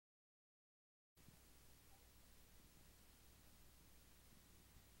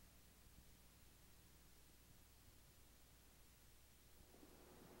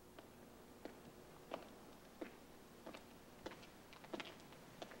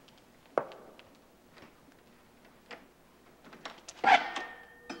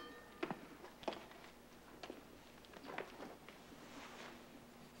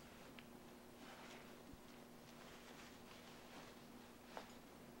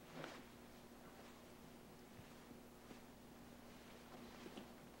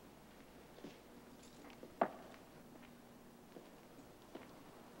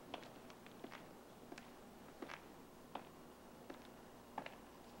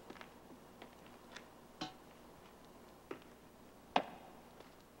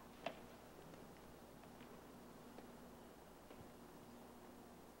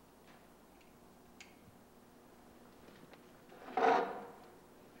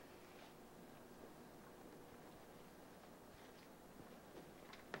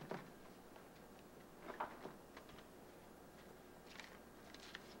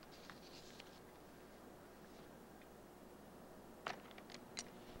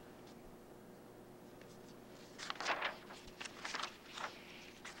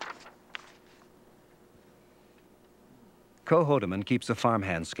Co Hoedeman keeps a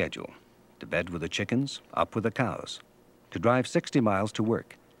farmhand's schedule. To bed with the chickens, up with the cows. To drive 60 miles to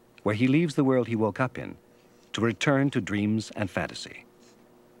work, where he leaves the world he woke up in, to return to dreams and fantasy.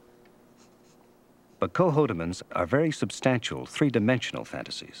 But Co Hoedemans are very substantial, three-dimensional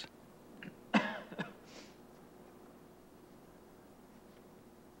fantasies.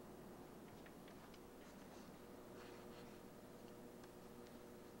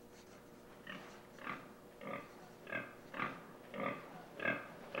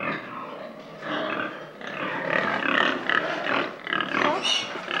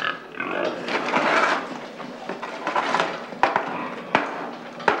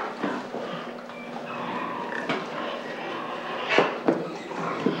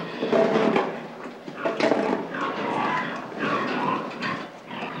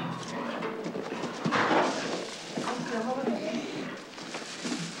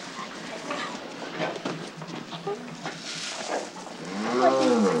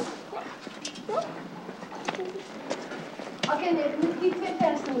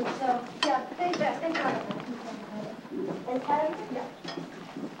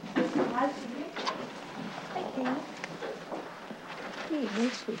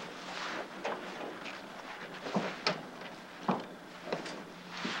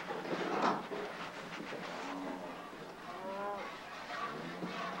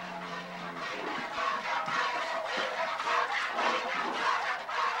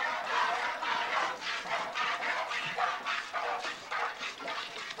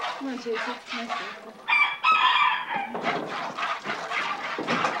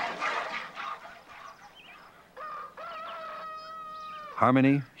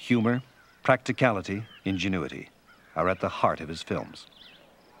 Harmony, humor, practicality, ingenuity are at the heart of his films.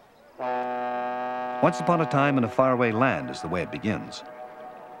 Once upon a time in a faraway land is the way it begins.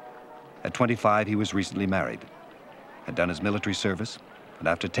 At 25, he was recently married, had done his military service, and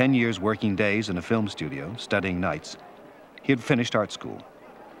after 10 years working days in a film studio, studying nights, he had finished art school.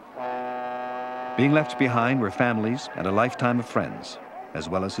 Being left behind were families and a lifetime of friends, as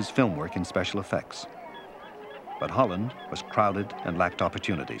well as his film work in special effects. But Holland was crowded and lacked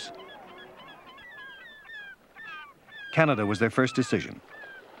opportunities. Canada was their first decision.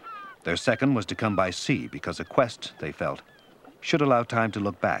 Their second was to come by sea because a quest, they felt, should allow time to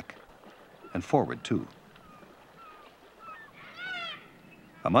look back, and forward too.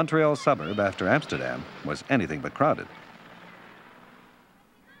 A Montreal suburb after Amsterdam was anything but crowded.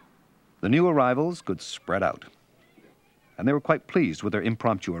 The new arrivals could spread out, and they were quite pleased with their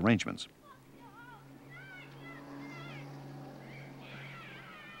impromptu arrangements.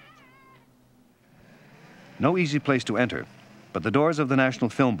 No easy place to enter, but the doors of the National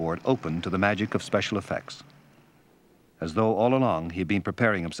Film Board opened to the magic of special effects, as though all along he had been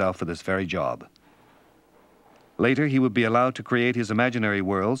preparing himself for this very job. Later, he would be allowed to create his imaginary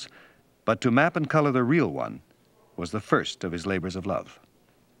worlds, but to map and color the real one was the first of his labors of love.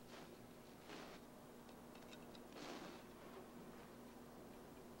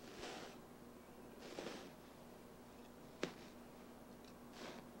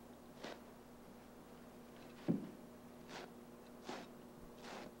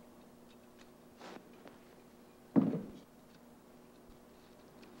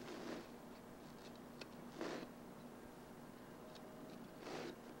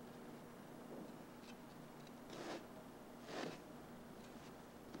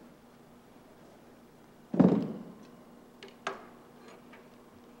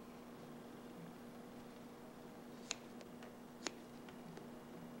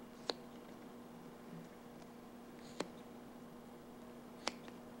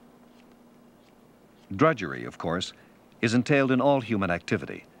 Drudgery, of course, is entailed in all human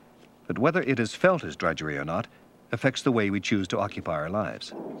activity, but whether it is felt as drudgery or not affects the way we choose to occupy our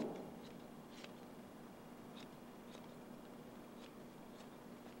lives.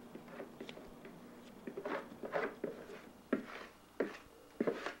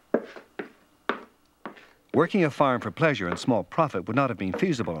 Working a farm for pleasure and small profit would not have been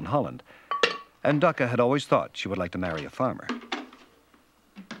feasible in Holland, and Ducka had always thought she would like to marry a farmer.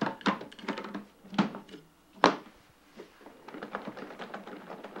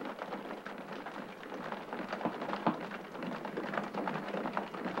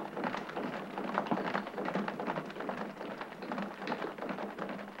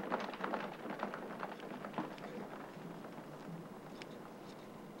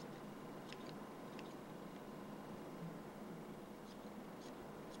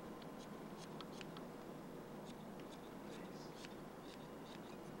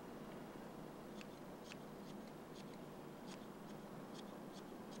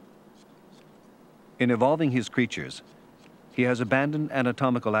 In evolving his creatures, He has abandoned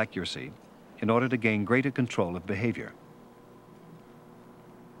anatomical accuracy in order to gain greater control of behavior.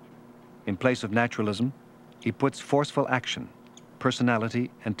 In place of naturalism, he puts forceful action,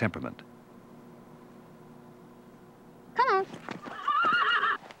 personality, and temperament. Come on.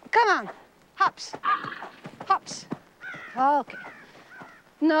 Come on. Hops. Hops. Okay.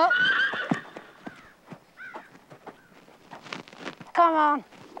 No. Come on.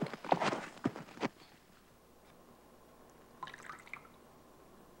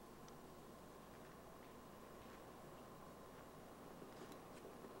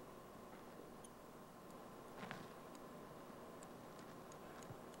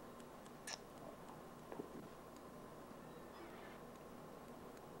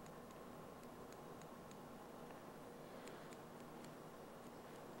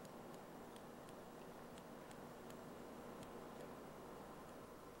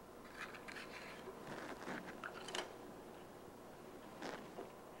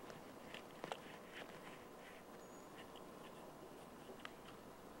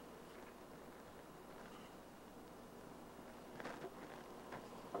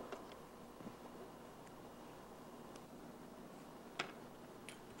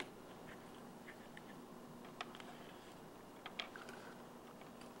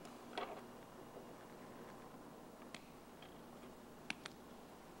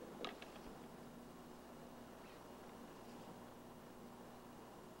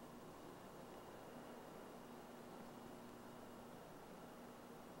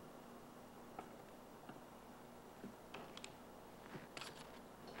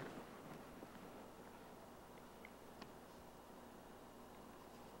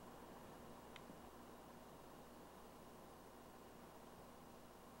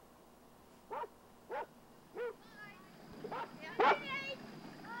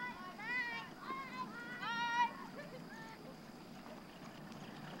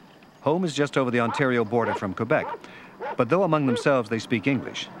 Home is just over the Ontario border from Quebec, but though among themselves they speak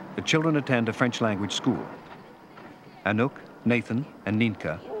English, the children attend a French language school. Anouk, Nathan, and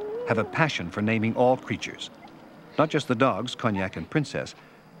Ninka have a passion for naming all creatures. Not just the dogs, Cognac and Princess,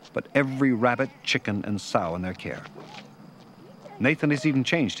 but every rabbit, chicken, and sow in their care. Nathan has even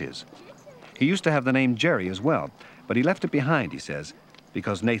changed his. He used to have the name Jerry as well, but he left it behind, he says,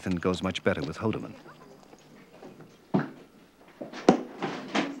 because Nathan goes much better with Hoedeman.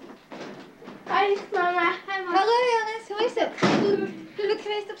 Hoi, mama. Hi, mama. Hallo jongens, hoe is het? Leuk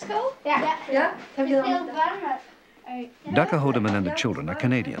geweest op school? Ja. Ja? Heb je dan? Heel warm. Co Hoedeman and the children are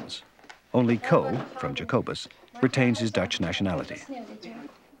Canadians. Only Co, from Jacobus, retains his Dutch nationality.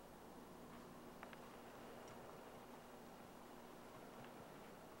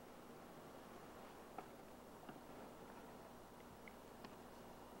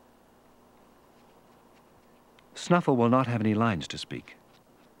 Snuffle will not have any lines to speak.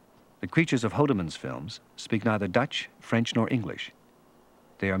 The creatures of Hoedeman's films speak neither Dutch, French, nor English.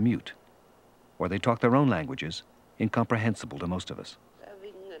 They are mute, or they talk their own languages, incomprehensible to most of us.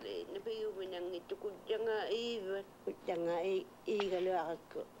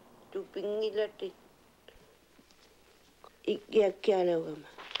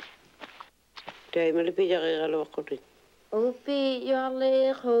 Upi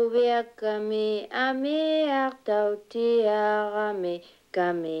yole hovia kami ame artauti arame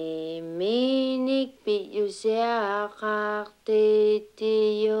kami minik piyusea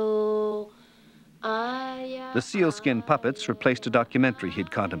kartetio. The sealskin puppets replaced a documentary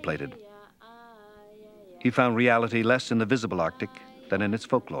he'd contemplated. He found reality less in the visible Arctic than in its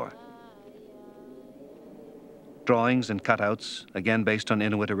folklore. Drawings and cutouts, again based on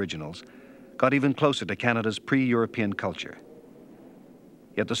Inuit originals, got even closer to Canada's pre-European culture.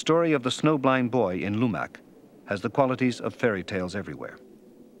 Yet the story of the snowblind boy in Lumac has the qualities of fairy tales everywhere.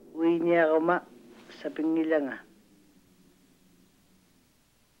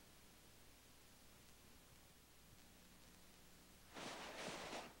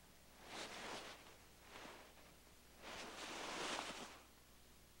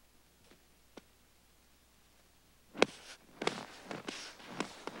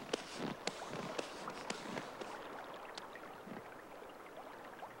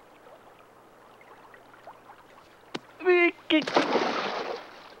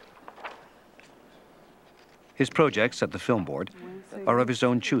 His projects at the film board are of his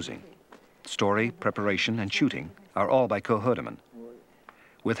own choosing. Story, preparation, and shooting are all by Co Hoedeman,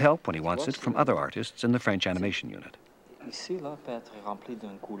 with help, when he wants it, from other artists in the French animation unit. Ici, là, peut être rempli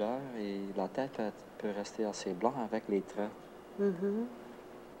d'une couleur et la tête peut rester assez blanc avec les traits.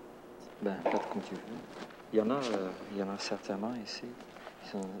 Ben, peut-être comme tu veux. Il y en a certainement ici qui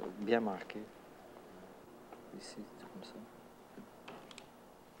sont bien marqués. Ici, comme ça.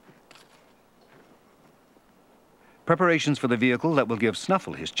 Preparations for the vehicle that will give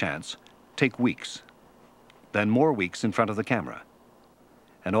Snuffle his chance take weeks, then more weeks in front of the camera,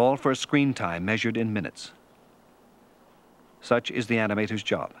 and all for a screen time measured in minutes. Such is the animator's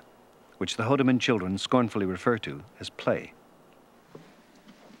job, which the Hoedeman children scornfully refer to as play.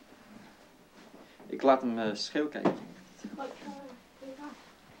 Ik laat hem schil kijken. What color do you want?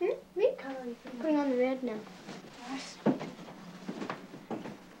 What color do you want? Putting on the red now.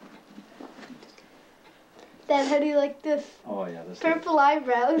 Dad, how do you like this? Oh ja, dat is Purple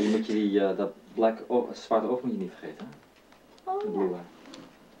eyebrows. Je moet je dat zwarte oog moet je niet vergeten. Hè? Oh, De yeah. blue eye.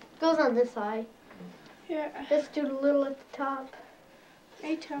 Goes on this eye. Here. Let's do the little at the top.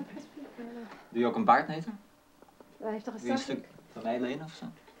 Hey, Tom, press me. Doe je ook een baard, Nathan? Hij heeft toch Wil je een stuk van mij lenen of zo?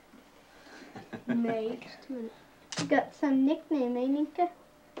 Nee. You got some nickname, eh, Nico?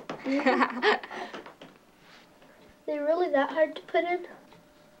 They're really that hard to put in?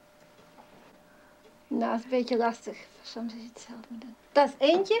 Nou, dat is een beetje lastig. Soms is het zelf moeten doen. Dat is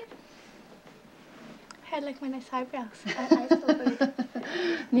eentje. I like my nice eyebrows.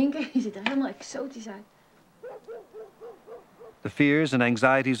 Nienke, je ziet er helemaal exotisch uit. The fears and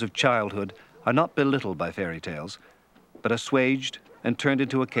anxieties of childhood are not belittled by fairy tales, but assuaged and turned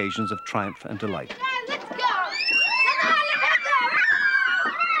into occasions of triumph and delight. Let's go! Come on, let's go!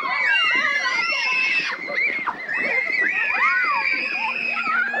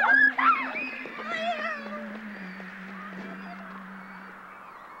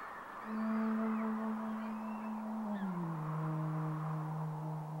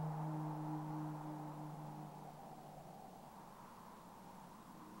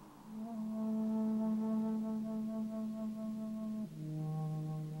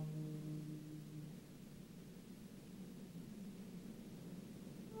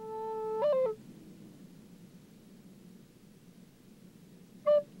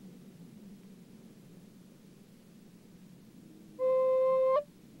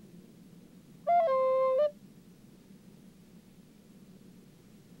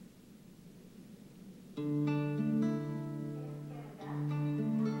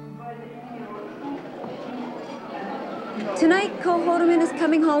 Tonight, Co Hoedeman is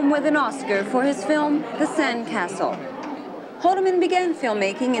coming home with an Oscar for his film, The Sandcastle. Hoedeman began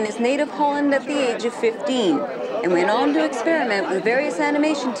filmmaking in his native Holland at the age of 15 and went on to experiment with various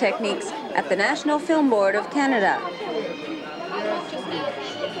animation techniques at the National Film Board of Canada.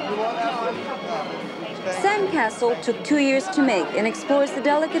 Sandcastle took 2 years to make and explores the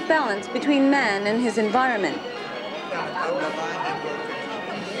delicate balance between man and his environment.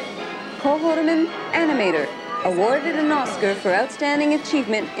 Co Hoedeman, Animator, awarded an Oscar for Outstanding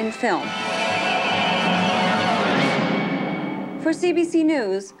Achievement in Film. For CBC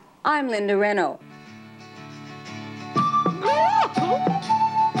News, I'm Linda Reno.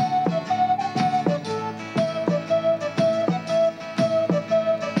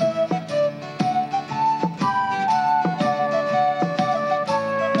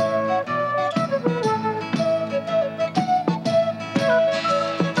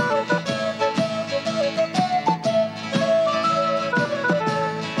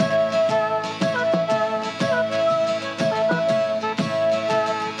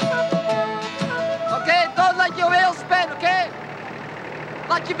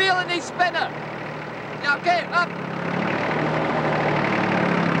 Laat je wielen niet spinnen. Ja, oké, up.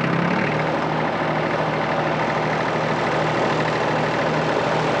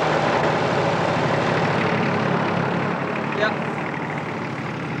 Ja.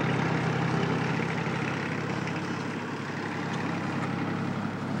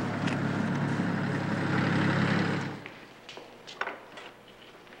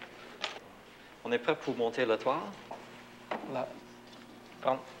 On est prêt pour monter le toit? Là.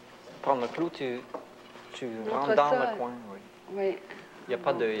 Prends le clou, tu rentres dans le coin, oui. Oui. Il n'y a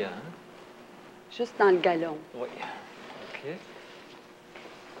pas d'œil, hein? Juste dans le galon. Oui. OK. Oui.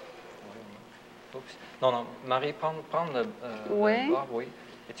 Oups. Non, non, Marie, prends le bord, oui.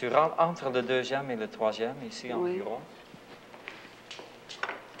 Et tu rentres entre le deuxième et le troisième, ici environ.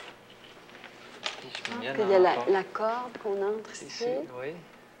 Il y a la corde qu'on entre ici. Oui.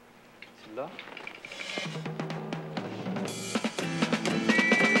 C'est là.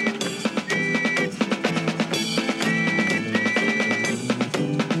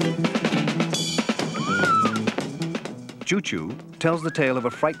 Choo-Choo tells the tale of a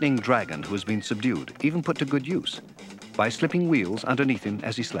frightening dragon who has been subdued, even put to good use, by slipping wheels underneath him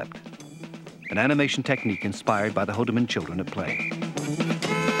as he slept. An animation technique inspired by the Hoedeman children at play.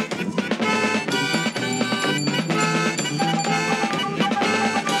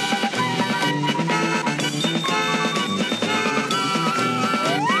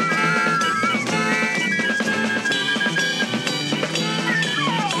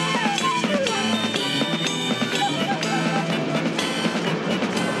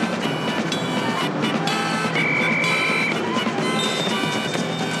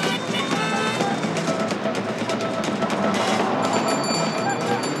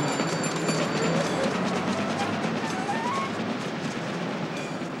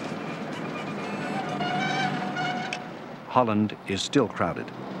 Holland is still crowded.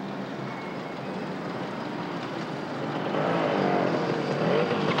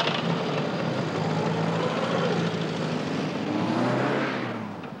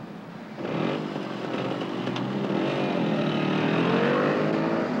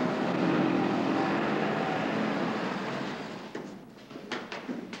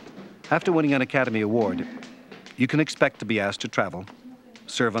 After winning an Academy Award, you can expect to be asked to travel,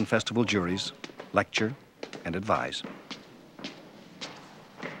 serve on festival juries, lecture, and advise.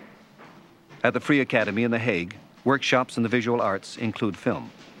 At the Free Academy in The Hague, workshops in the visual arts include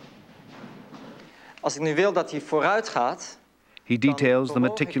film. Als ik nu wil dat hij vooruit gaat, he details the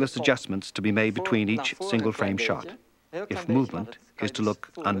meticulous adjustments to be made between each single frame shot, if movement is to look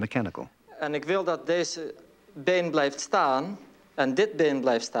unmechanical. En ik wil dat deze been blijft staan en dit been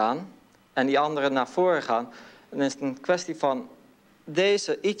blijft staan en die andere naar voren gaan. Dan is het een kwestie van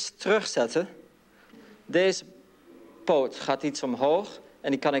deze iets terugzetten. Deze poot gaat iets omhoog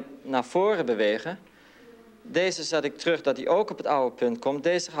en die kan ik naar voren bewegen. Deze zet ik terug dat hij ook op het oude punt komt.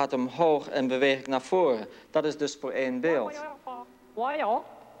 Deze gaat omhoog en beweeg ik naar voren. Dat is dus voor één beeld.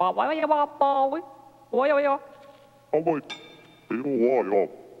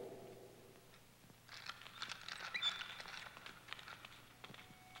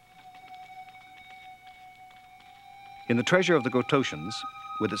 In The Treasure of the Gototians,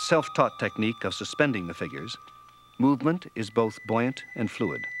 with its self-taught technique of suspending the figures, movement is both buoyant and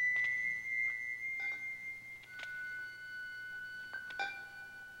fluid.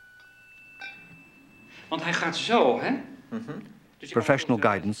 Want hij gaat zo, hè? Professional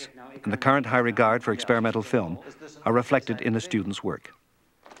guidance and the current high regard for experimental film are reflected in the students' work.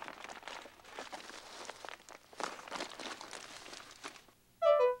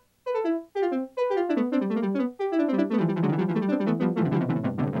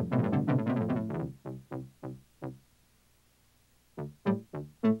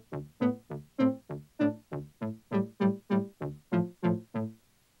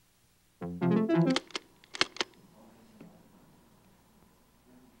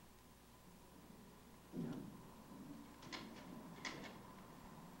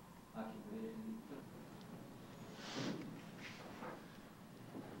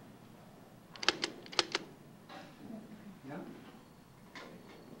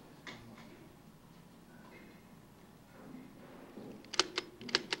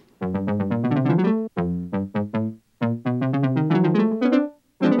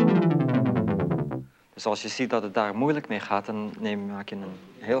 Dus als je ziet dat het daar moeilijk mee gaat, dan maak je een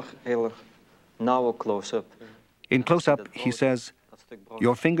heel nauwe close-up. In close-up, he says,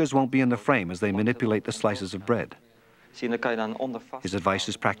 your fingers won't be in the frame as they manipulate the slices of bread. Zie je, dan kan je dan onder vast. His advice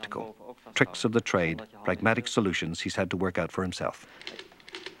is practical. Tricks of the trade, pragmatic solutions he's had to work out for himself.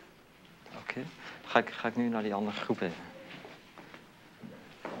 Oké. Ga ik nu naar die andere groep even.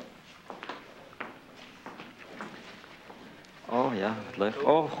 Oh ja, wat leuk.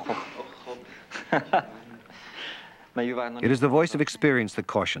 Oh god. It is the voice of experience that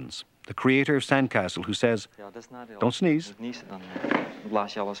cautions, the creator of Sandcastle who says, don't sneeze. Dan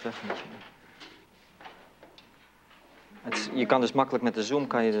blaas je alles weg. Je kan dus makkelijk met de zoom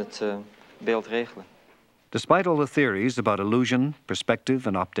kan je het beeld regelen. Despite all the theories about illusion, perspective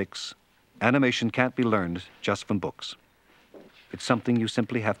and optics, animation can't be learned just from books. It's something you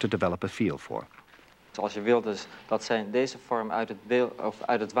simply have to develop a feel for. Als je wilt dus dat deze vorm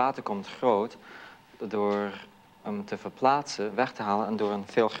uit het water komt groot, door hem te verplaatsen, weg te halen en door een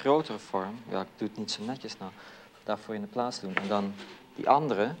veel grotere vorm, ja, ik doe het niet zo netjes nou, daarvoor in de plaats doen. En dan die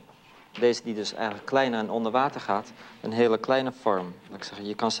andere, deze die dus eigenlijk kleiner en onder water gaat, een hele kleine vorm. Laat ik zeggen,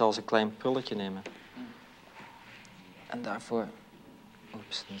 je kan zelfs een klein prulletje nemen. En daarvoor,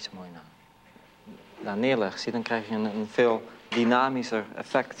 oeps, niet zo mooi nou. Daar neerleggen, zie, dan krijg je een veel dynamischer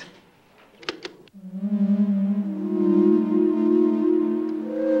effect.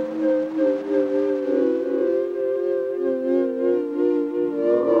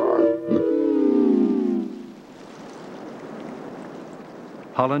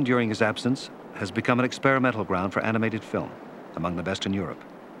 Holland, during his absence, has become an experimental ground for animated film, among the best in Europe.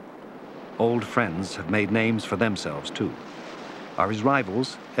 Old friends have made names for themselves, too, are his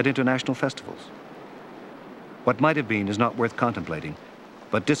rivals at international festivals. What might have been is not worth contemplating,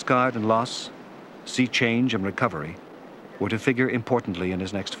 but discard and loss, sea change and recovery were to figure importantly in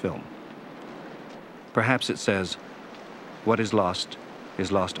his next film. Perhaps it says, what is lost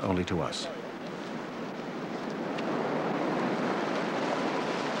only to us.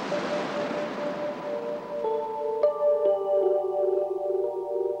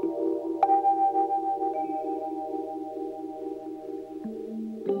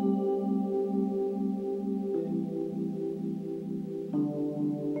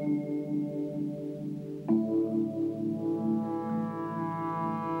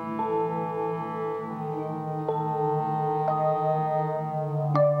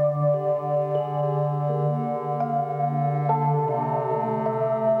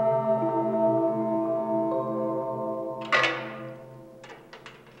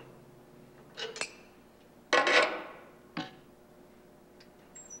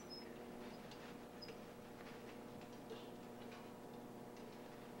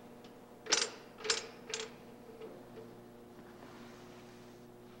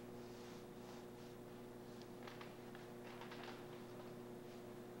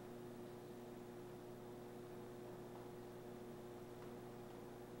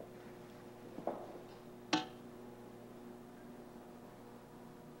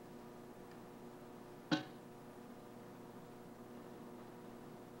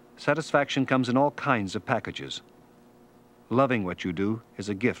 Satisfaction comes in all kinds of packages. Loving what you do is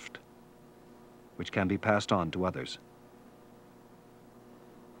a gift which can be passed on to others.